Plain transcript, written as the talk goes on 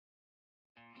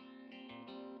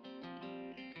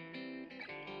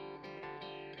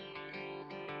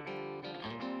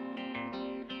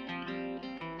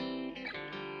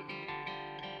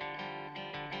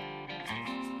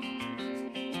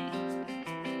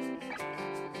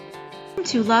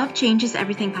to Love Changes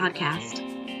Everything podcast.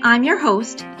 I'm your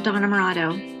host, Donna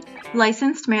Morado,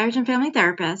 licensed marriage and family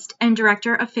therapist and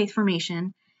director of faith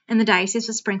formation in the Diocese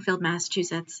of Springfield,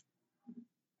 Massachusetts.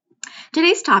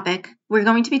 Today's topic, we're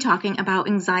going to be talking about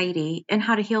anxiety and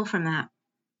how to heal from that.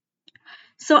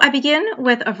 So I begin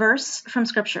with a verse from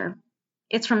Scripture.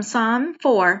 It's from Psalm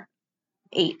 4:8.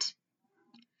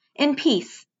 In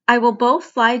peace, I will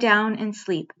both lie down and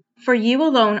sleep, for you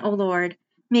alone, O Lord,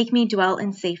 make me dwell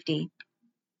in safety.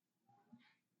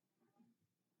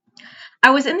 I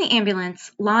was in the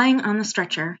ambulance, lying on the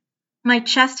stretcher. My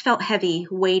chest felt heavy,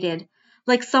 weighted,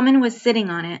 like someone was sitting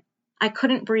on it. I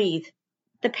couldn't breathe.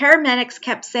 The paramedics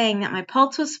kept saying that my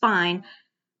pulse was fine,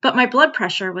 but my blood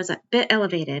pressure was a bit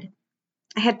elevated.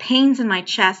 I had pains in my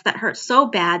chest that hurt so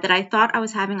bad that I thought I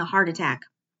was having a heart attack.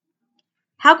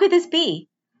 How could this be?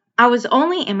 I was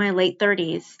only in my late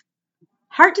 30s.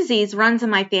 Heart disease runs in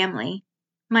my family.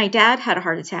 My dad had a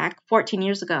heart attack 14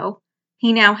 years ago.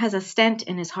 He now has a stent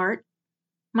in his heart.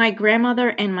 My grandmother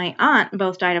and my aunt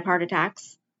both died of heart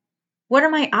attacks. What are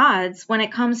my odds when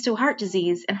it comes to heart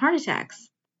disease and heart attacks?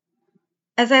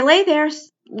 As I lay there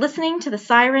listening to the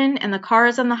siren and the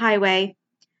cars on the highway,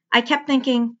 I kept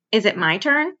thinking, is it my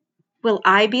turn? Will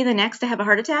I be the next to have a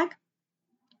heart attack?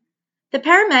 The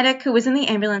paramedic who was in the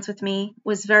ambulance with me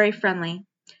was very friendly.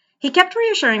 He kept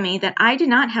reassuring me that I did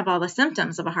not have all the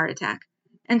symptoms of a heart attack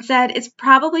and said it's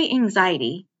probably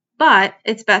anxiety, but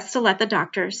it's best to let the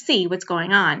doctor see what's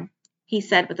going on, he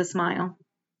said with a smile.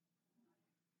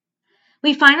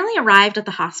 We finally arrived at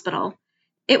the hospital.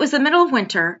 It was the middle of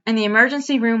winter and the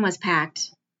emergency room was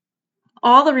packed.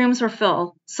 All the rooms were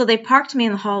full, so they parked me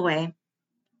in the hallway.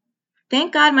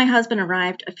 Thank God my husband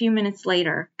arrived a few minutes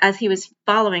later as he was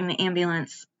following the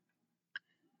ambulance.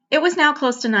 It was now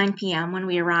close to 9 p.m. when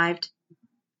we arrived.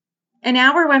 An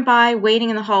hour went by waiting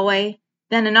in the hallway,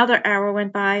 then another hour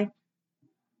went by.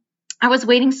 I was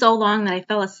waiting so long that I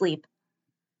fell asleep.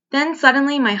 Then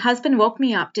suddenly my husband woke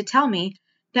me up to tell me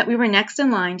that we were next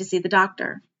in line to see the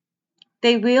doctor.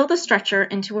 They wheeled the stretcher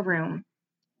into a room.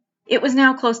 It was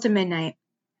now close to midnight.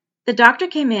 The doctor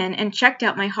came in and checked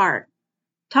out my heart,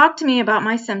 talked to me about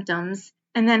my symptoms,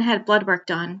 and then had blood work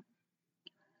done.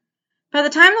 By the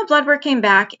time the blood work came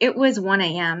back, it was 1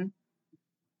 a.m.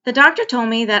 The doctor told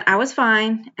me that I was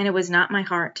fine and it was not my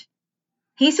heart.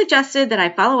 He suggested that I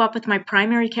follow up with my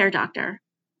primary care doctor.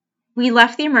 We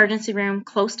left the emergency room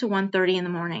close to 1:30 in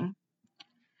the morning.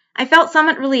 I felt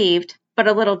somewhat relieved, but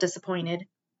a little disappointed.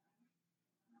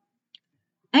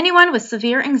 Anyone with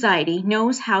severe anxiety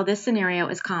knows how this scenario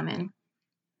is common.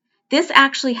 This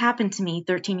actually happened to me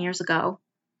 13 years ago.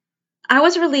 I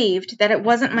was relieved that it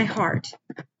wasn't my heart,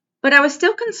 but I was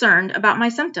still concerned about my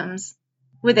symptoms.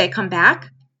 Would they come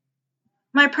back?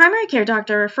 My primary care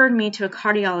doctor referred me to a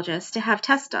cardiologist to have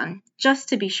tests done, just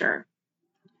to be sure.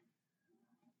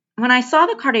 When I saw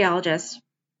the cardiologist,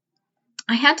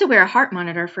 I had to wear a heart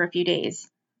monitor for a few days.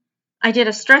 I did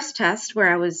a stress test where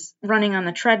I was running on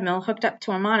the treadmill hooked up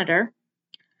to a monitor,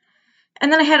 and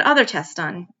then I had other tests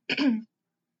done.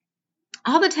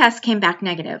 All the tests came back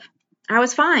negative. I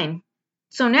was fine.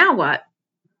 So now what?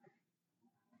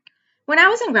 When I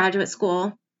was in graduate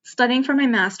school, studying for my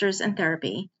master's in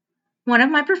therapy, one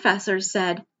of my professors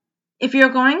said, if you're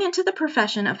going into the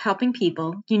profession of helping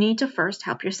people, you need to first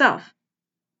help yourself.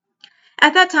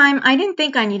 At that time, I didn't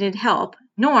think I needed help,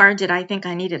 nor did I think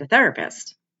I needed a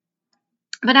therapist.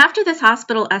 But after this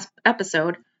hospital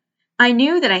episode, I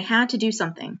knew that I had to do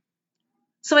something.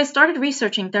 So I started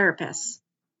researching therapists.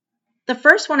 The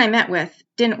first one I met with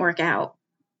didn't work out.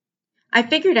 I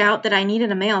figured out that I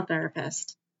needed a male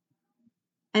therapist.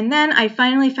 And then I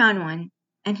finally found one,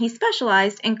 and he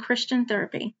specialized in Christian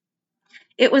therapy.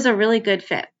 It was a really good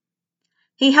fit.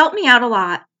 He helped me out a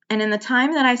lot, and in the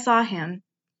time that I saw him.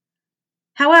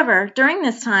 However, during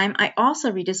this time, I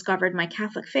also rediscovered my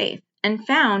Catholic faith and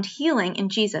found healing in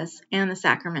Jesus and the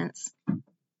sacraments.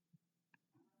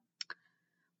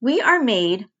 We are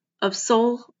made of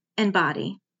soul and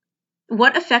body.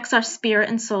 What affects our spirit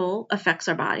and soul affects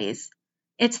our bodies.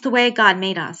 It's the way God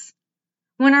made us.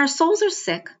 When our souls are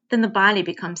sick, then the body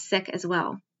becomes sick as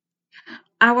well.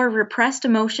 Our repressed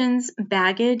emotions,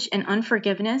 baggage, and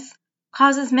unforgiveness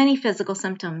causes many physical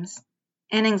symptoms,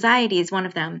 and anxiety is one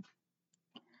of them.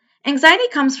 Anxiety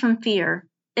comes from fear.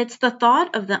 It's the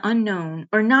thought of the unknown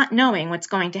or not knowing what's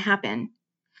going to happen.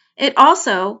 It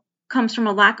also comes from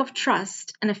a lack of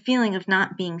trust and a feeling of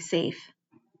not being safe.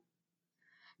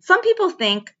 Some people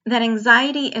think that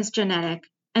anxiety is genetic,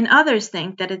 and others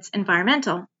think that it's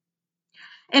environmental.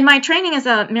 In my training as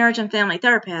a marriage and family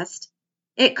therapist,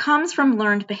 it comes from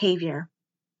learned behavior.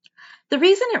 The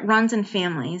reason it runs in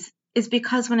families is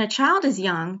because when a child is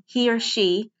young, he or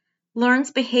she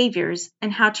learns behaviors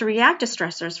and how to react to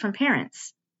stressors from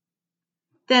parents.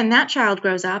 Then that child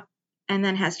grows up and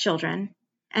then has children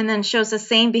and then shows the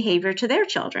same behavior to their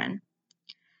children.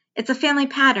 It's a family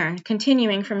pattern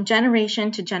continuing from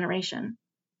generation to generation.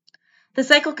 The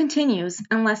cycle continues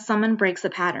unless someone breaks the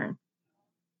pattern.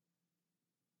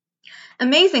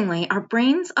 Amazingly, our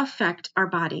brains affect our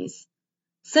bodies.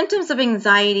 Symptoms of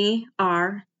anxiety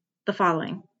are the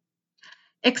following: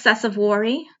 excessive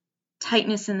worry,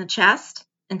 tightness in the chest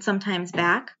and sometimes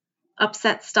back,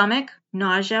 upset stomach,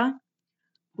 nausea,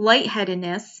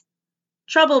 lightheadedness,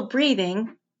 trouble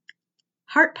breathing,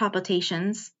 heart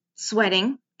palpitations,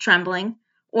 sweating, trembling,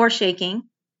 or shaking,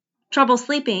 trouble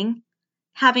sleeping,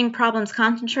 having problems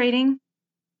concentrating,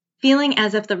 feeling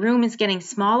as if the room is getting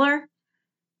smaller,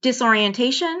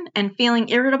 disorientation, and feeling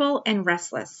irritable and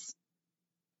restless.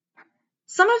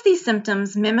 Some of these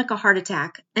symptoms mimic a heart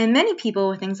attack, and many people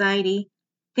with anxiety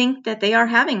think that they are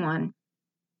having one.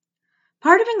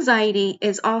 Part of anxiety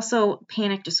is also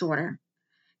panic disorder.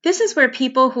 This is where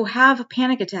people who have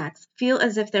panic attacks feel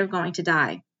as if they're going to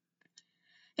die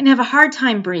and have a hard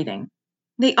time breathing.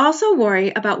 They also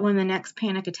worry about when the next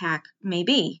panic attack may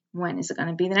be. When is it going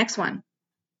to be the next one?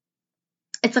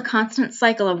 It's a constant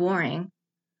cycle of worrying.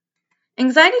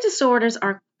 Anxiety disorders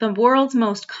are the world's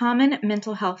most common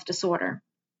mental health disorder.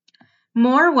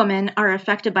 More women are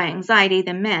affected by anxiety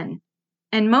than men,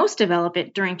 and most develop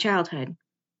it during childhood.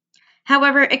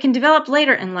 However, it can develop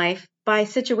later in life by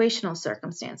situational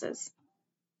circumstances.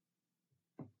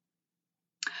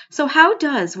 So how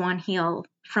does one heal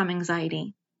from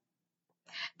anxiety?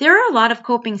 There are a lot of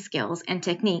coping skills and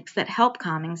techniques that help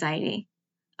calm anxiety.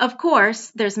 Of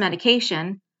course, there's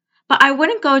medication, but I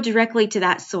wouldn't go directly to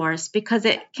that source because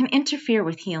it can interfere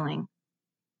with healing.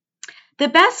 The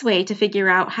best way to figure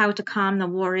out how to calm the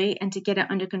worry and to get it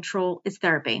under control is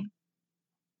therapy.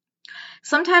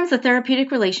 Sometimes the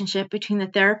therapeutic relationship between the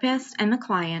therapist and the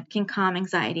client can calm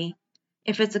anxiety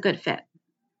if it's a good fit.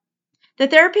 The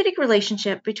therapeutic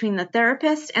relationship between the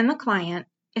therapist and the client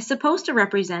is supposed to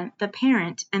represent the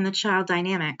parent and the child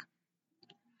dynamic.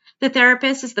 The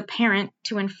therapist is the parent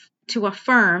to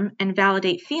affirm and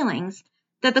validate feelings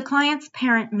that the client's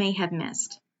parent may have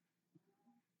missed.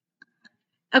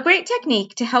 A great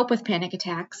technique to help with panic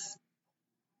attacks,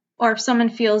 or if someone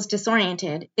feels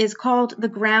disoriented, is called the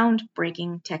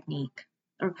ground-breaking technique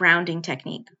or grounding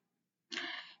technique.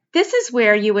 This is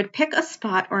where you would pick a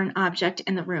spot or an object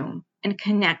in the room and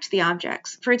connect the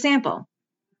objects. For example,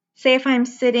 say if I'm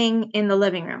sitting in the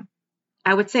living room,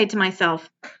 I would say to myself,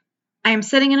 I am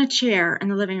sitting in a chair in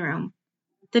the living room.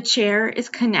 The chair is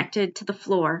connected to the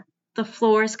floor. The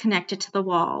floor is connected to the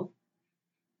wall.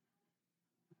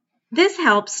 This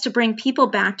helps to bring people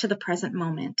back to the present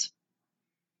moment.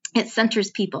 It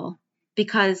centers people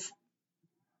because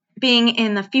being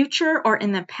in the future or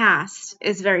in the past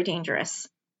is very dangerous.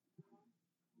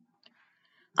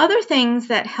 Other things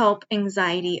that help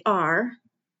anxiety are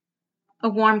a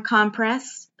warm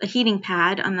compress, a heating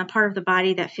pad on the part of the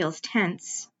body that feels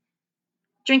tense,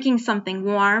 drinking something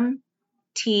warm,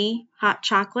 tea, hot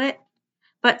chocolate,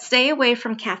 but stay away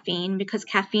from caffeine because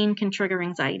caffeine can trigger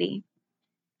anxiety.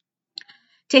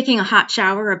 Taking a hot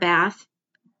shower or bath,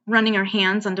 running your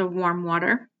hands under warm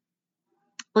water,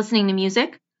 listening to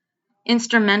music,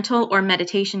 instrumental or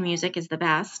meditation music is the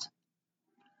best,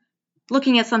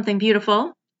 looking at something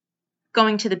beautiful,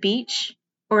 going to the beach,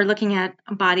 or looking at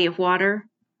a body of water,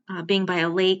 being by a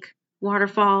lake,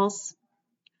 waterfalls,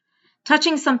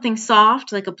 touching something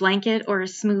soft like a blanket or a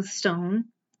smooth stone.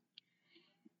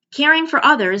 Caring for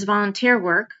others, volunteer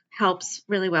work, helps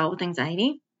really well with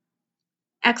anxiety.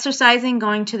 Exercising,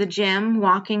 going to the gym,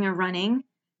 walking or running,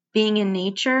 being in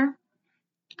nature.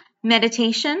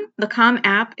 Meditation, the Calm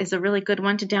app is a really good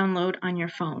one to download on your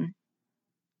phone.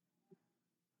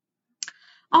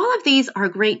 All of these are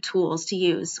great tools to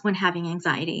use when having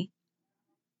anxiety.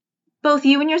 Both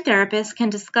you and your therapist can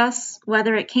discuss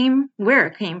where it came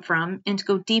from, and to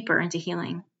go deeper into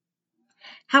healing.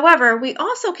 However, we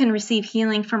also can receive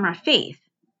healing from our faith.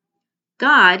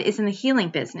 God is in the healing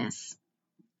business.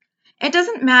 It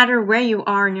doesn't matter where you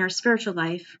are in your spiritual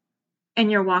life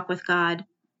and your walk with God.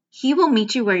 He will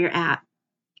meet you where you're at.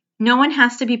 No one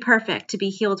has to be perfect to be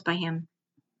healed by him.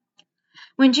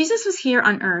 When Jesus was here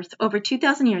on earth over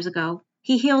 2,000 years ago,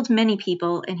 he healed many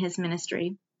people in his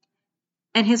ministry,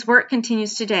 and his work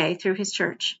continues today through his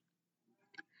church.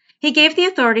 He gave the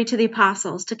authority to the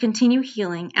apostles to continue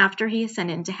healing after he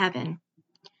ascended into heaven.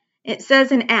 It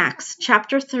says in Acts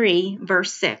chapter 3,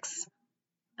 verse 6,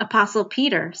 Apostle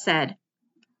Peter said,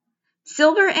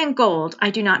 "Silver and gold I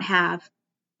do not have,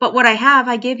 But what I have,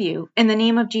 I give you. In the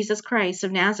name of Jesus Christ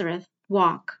of Nazareth,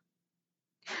 walk."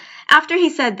 After he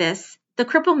said this, the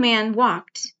crippled man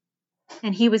walked,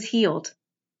 and he was healed.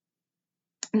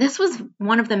 This was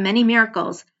one of the many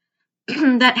miracles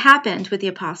that happened with the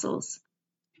apostles.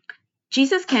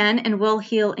 Jesus can and will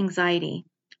heal anxiety.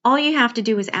 All you have to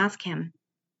do is ask him.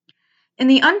 In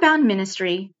the Unbound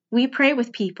ministry, we pray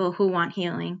with people who want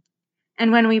healing.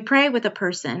 And when we pray with a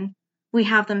person, we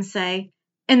have them say,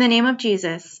 "In the name of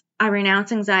Jesus, I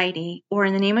renounce anxiety," or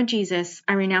 "In the name of Jesus,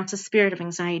 I renounce the spirit of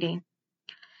anxiety."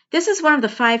 This is one of the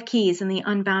 5 keys in the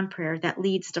Unbound prayer that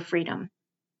leads to freedom.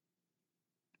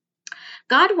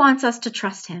 God wants us to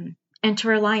trust him and to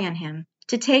rely on him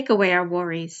to take away our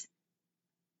worries.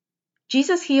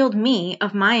 Jesus healed me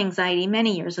of my anxiety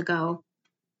many years ago.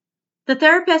 The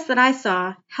therapist that I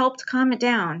saw helped calm it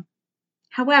down.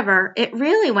 However, it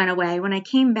really went away when I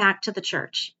came back to the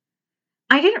church.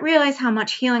 I didn't realize how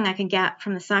much healing I could get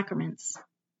from the sacraments.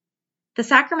 The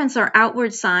sacraments are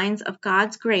outward signs of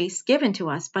God's grace given to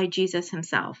us by Jesus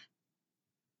himself.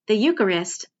 The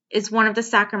Eucharist is one of the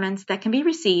sacraments that can be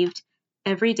received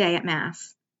every day at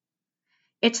Mass.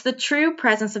 It's the true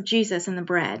presence of Jesus in the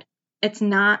bread. It's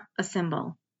not a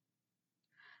symbol.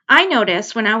 I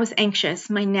noticed when I was anxious,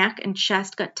 my neck and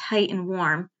chest got tight and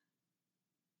warm.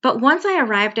 But once I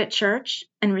arrived at church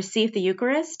and received the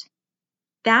Eucharist,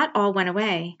 that all went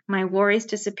away. My worries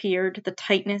disappeared. The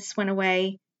tightness went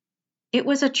away. It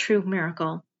was a true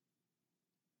miracle.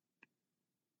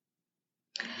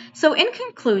 So in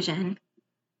conclusion,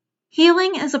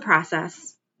 healing is a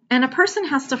process, and a person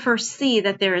has to first see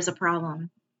that there is a problem.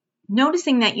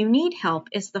 Noticing that you need help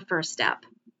is the first step.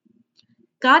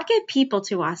 God gave people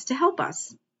to us to help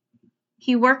us.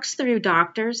 He works through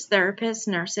doctors, therapists,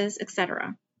 nurses,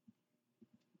 etc.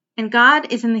 And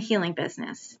God is in the healing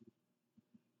business.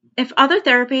 If other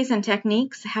therapies and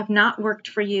techniques have not worked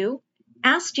for you,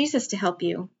 ask Jesus to help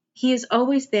you. He is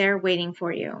always there waiting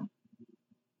for you.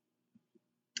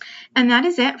 And that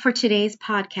is it for today's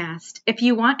podcast. If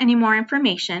you want any more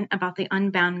information about the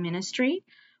Unbound Ministry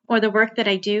or the work that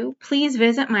I do, please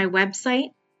visit my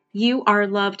website,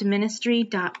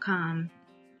 youarelovedministry.com.